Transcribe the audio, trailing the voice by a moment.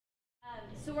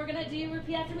So we're going to do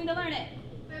repeat after me to learn it.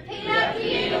 Repeat after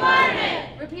me to learn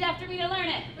it. Repeat after me to learn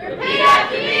it. Repeat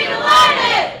after me to learn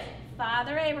it.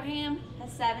 Father Abraham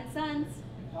has 7 sons.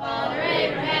 Father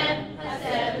Abraham has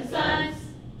 7 sons.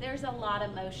 There's a lot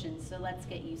of motions, so let's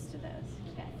get used to those.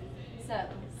 Okay. So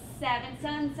 7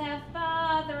 sons have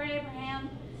Father Abraham.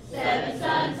 7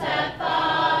 sons have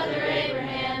Father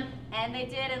Abraham. And they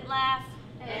didn't laugh.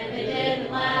 And they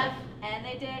didn't laugh. And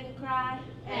they didn't cry.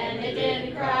 And they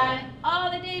didn't cry. All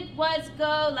they did was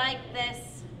go like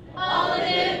this. All they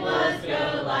did was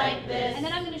go like this. And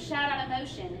then I'm going to shout out a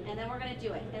motion, and then we're going to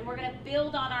do it. And we're going to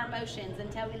build on our motions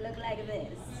until we look like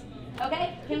this.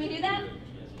 Okay? Can we do that?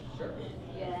 Sure.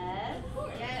 Yes.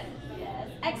 Yes. Yes.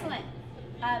 Excellent.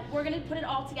 We're going to put it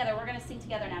all together. We're going to sing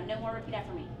together now. No more repeat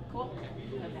after me. Cool?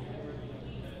 Okay.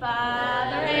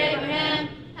 Father Abraham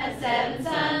has 7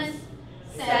 sons.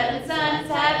 7 sons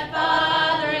had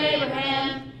Father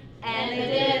Abraham. And they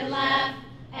didn't laugh.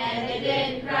 And they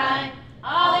didn't cry.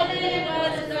 All they did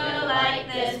was go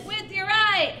like this. With your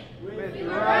right. With your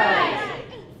right.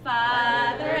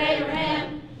 Father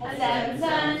Abraham has 7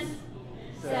 sons.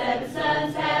 7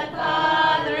 sons had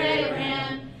Father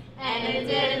Abraham. And they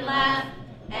didn't laugh.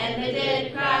 And they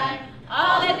didn't cry.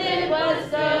 All they did was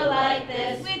go like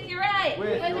this. With your right.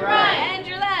 With your right. And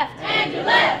your left. And your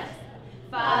left.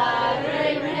 Father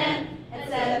Abraham had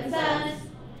 7 sons.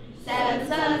 7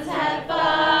 sons had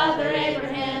Father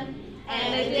Abraham.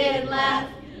 And they didn't laugh.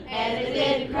 And they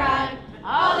didn't cry.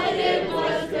 All they did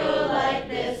was go like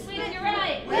this. With your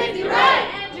right. With your right.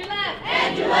 And your left.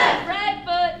 And your left. Right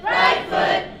foot. Right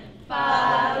foot.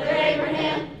 Father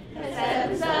Abraham had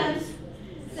 7 sons.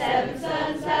 7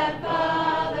 sons had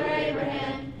Father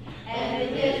Abraham. And they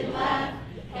didn't laugh.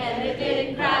 And they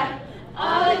didn't cry.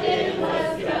 All they did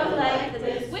was go like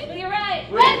this. With your right.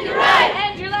 With your right.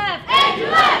 And your left. And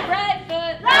your left. Right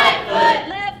foot. Right foot.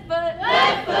 Left foot.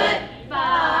 Left foot.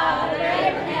 Father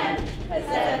Abraham had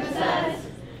 7 sons.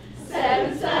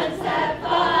 7 sons had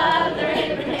Father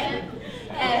Abraham.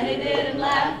 And they didn't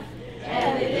laugh.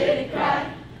 And they didn't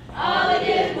cry. All they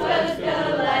did was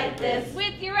go like this.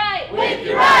 With your right. With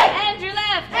your right. And your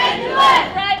left. And your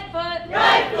left. Right foot.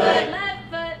 Right foot. Left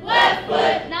foot. Left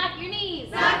foot. Knock your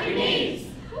knees. Knock your knees.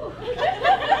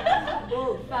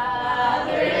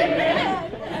 Father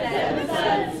Abraham had 7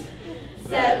 sons.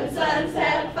 7 sons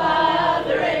had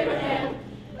Father Abraham.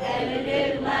 And they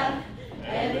didn't laugh.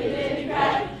 And they didn't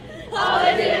cry. All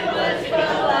they did was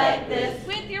go like this.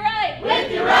 With your right.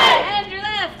 With your right. And your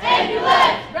left. And your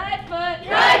left. Right foot.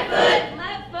 Right foot.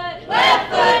 Left foot. Left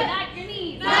foot. Knock your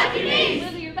knees. Knock your knees.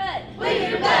 With your butt. With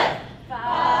your butt.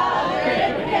 Father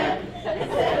Abraham had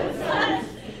 7 sons.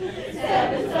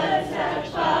 7 sons had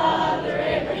Father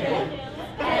Abraham.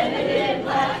 And they didn't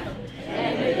laugh.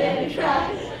 And they didn't cry.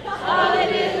 All they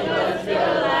did was go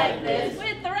like this.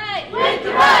 With the right. With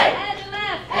the right. And the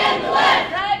left. And the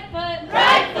left. Right foot.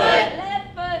 Right foot. Left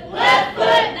foot. Left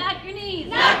foot. Knock your knees.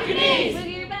 Knock your knees. With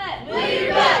your butt. With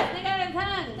your butt. Stick out a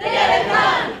tongue. They got a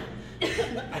tongue.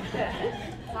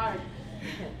 It's hard.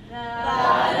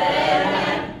 Father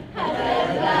Abraham had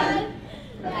 7 sons.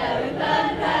 7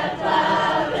 sons had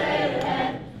Father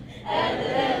Abraham. And they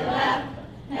didn't laugh.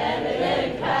 And they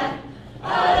didn't cry.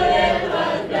 All they did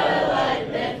was go like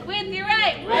this. With your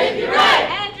right. With your right.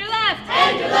 And your left.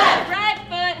 And your left. Right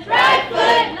foot. Right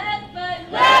foot. Left foot.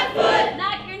 Left foot.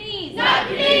 Knock your knees. Knock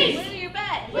your knees. With your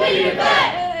butt. With your butt.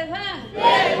 With your tongue. With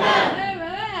your tongue. Move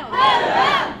around. All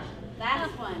around.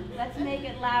 That's one. Let's make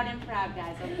it loud and proud,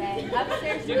 guys, okay?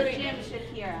 Upstairs in the gym should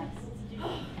hear us.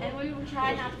 And we will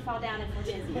try not to fall down if we're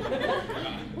dizzy. Father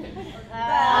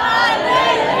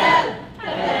Abraham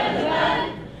had 7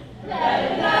 sons.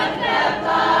 7 sons had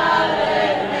Father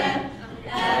Abraham.